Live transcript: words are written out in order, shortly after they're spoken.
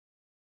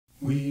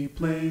We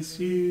place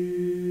you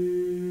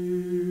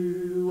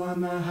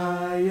on the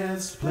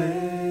highest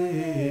place,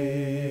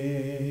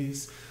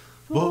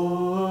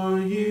 for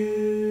you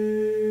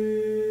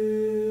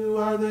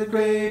are the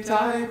great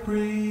high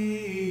priest.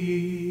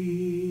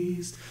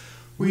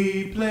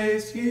 We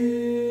place you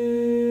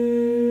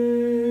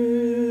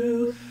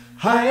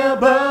high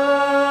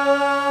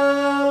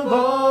above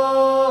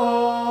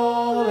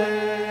all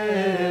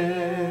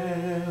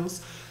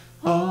else,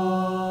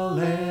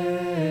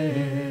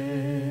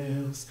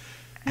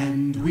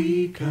 and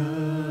we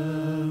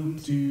come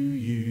to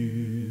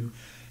you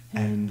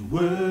and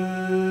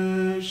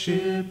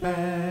worship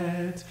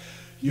at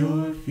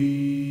your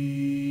feet.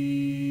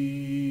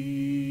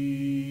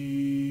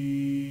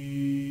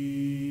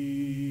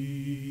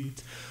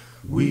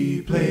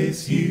 We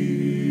place you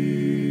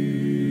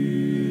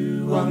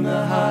on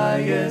the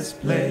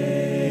highest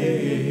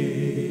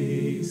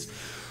place,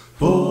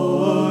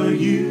 for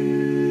you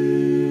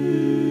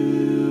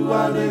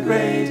are the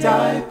great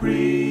high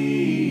priest.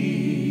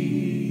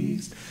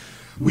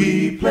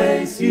 We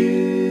place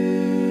you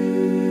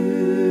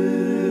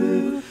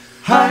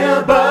high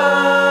above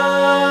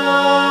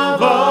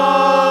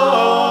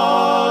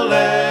all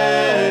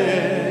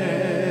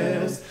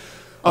else,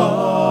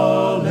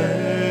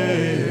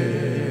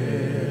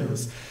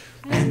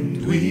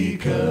 and we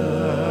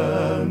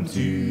come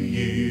to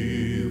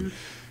you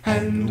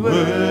and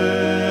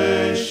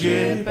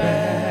worship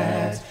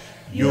at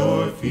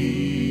your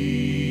feet.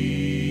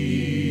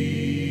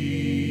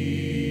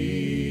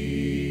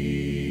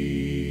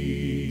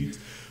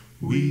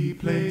 We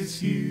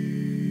place you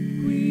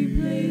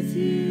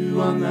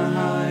on the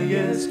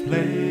highest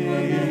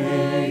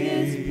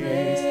place,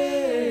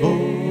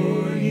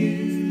 for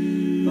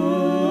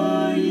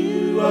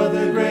you are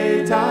the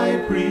great high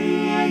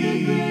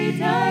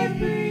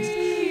priest.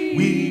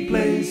 We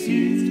place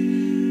you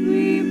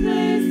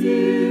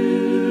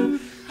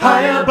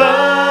high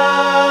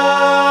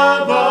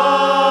above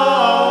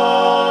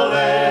all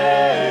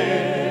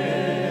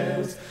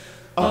else,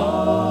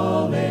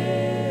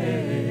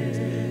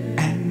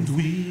 and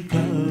we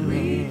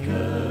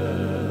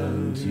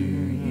come to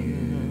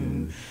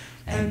you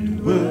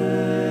and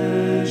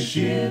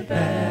worship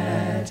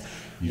at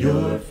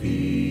your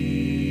feet.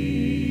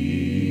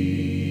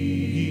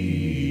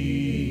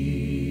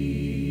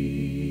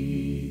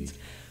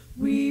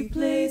 We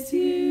place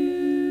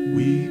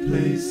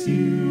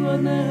you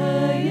on the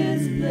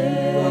highest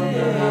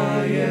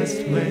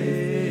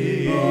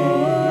place,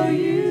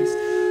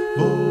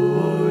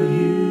 for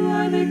you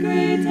are the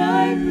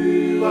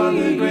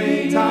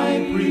great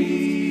high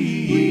priest.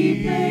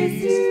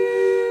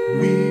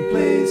 We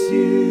place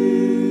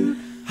you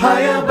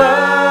high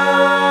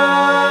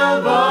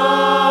above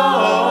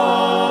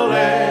all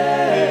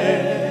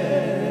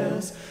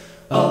else,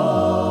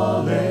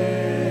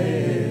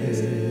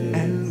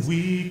 and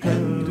we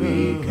come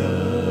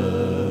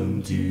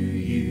to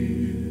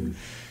you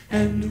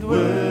and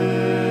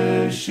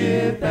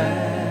worship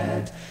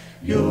at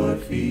your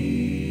feet.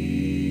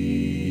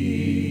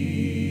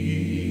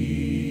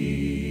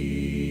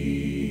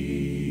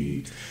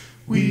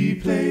 We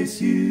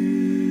place you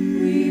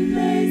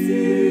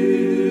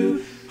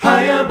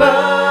high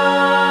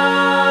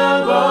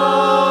above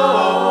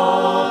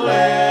all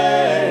else,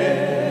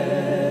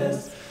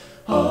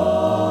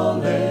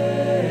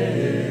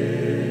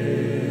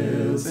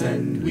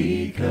 and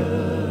we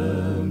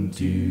come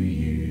to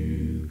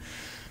you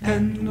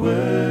and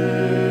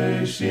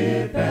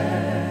worship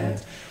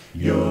at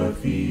your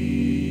feet.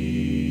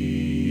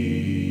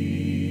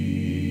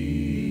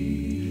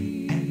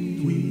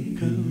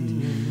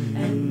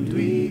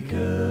 And we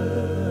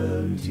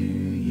come to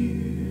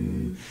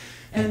you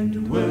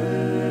and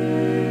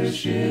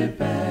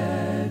worship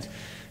at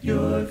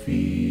your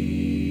feet.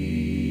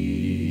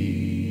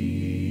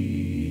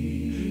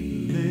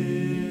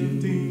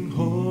 Lifting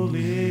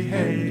holy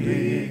hands,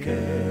 we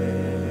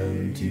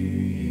come to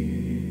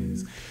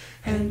you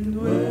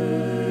and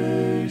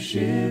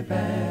worship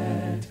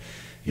at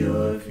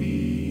your feet.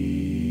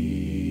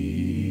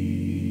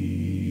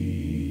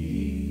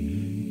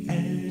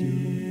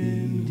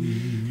 And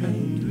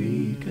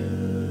we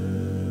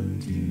come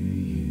to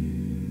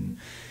you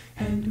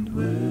and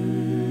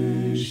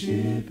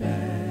worship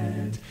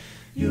at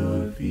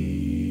your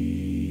feet.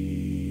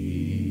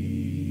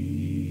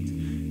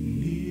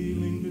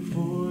 Kneeling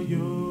before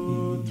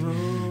your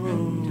throne,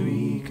 and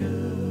we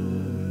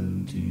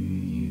come to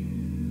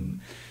you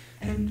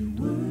and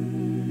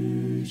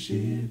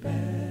worship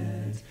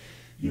at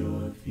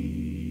your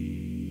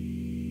feet.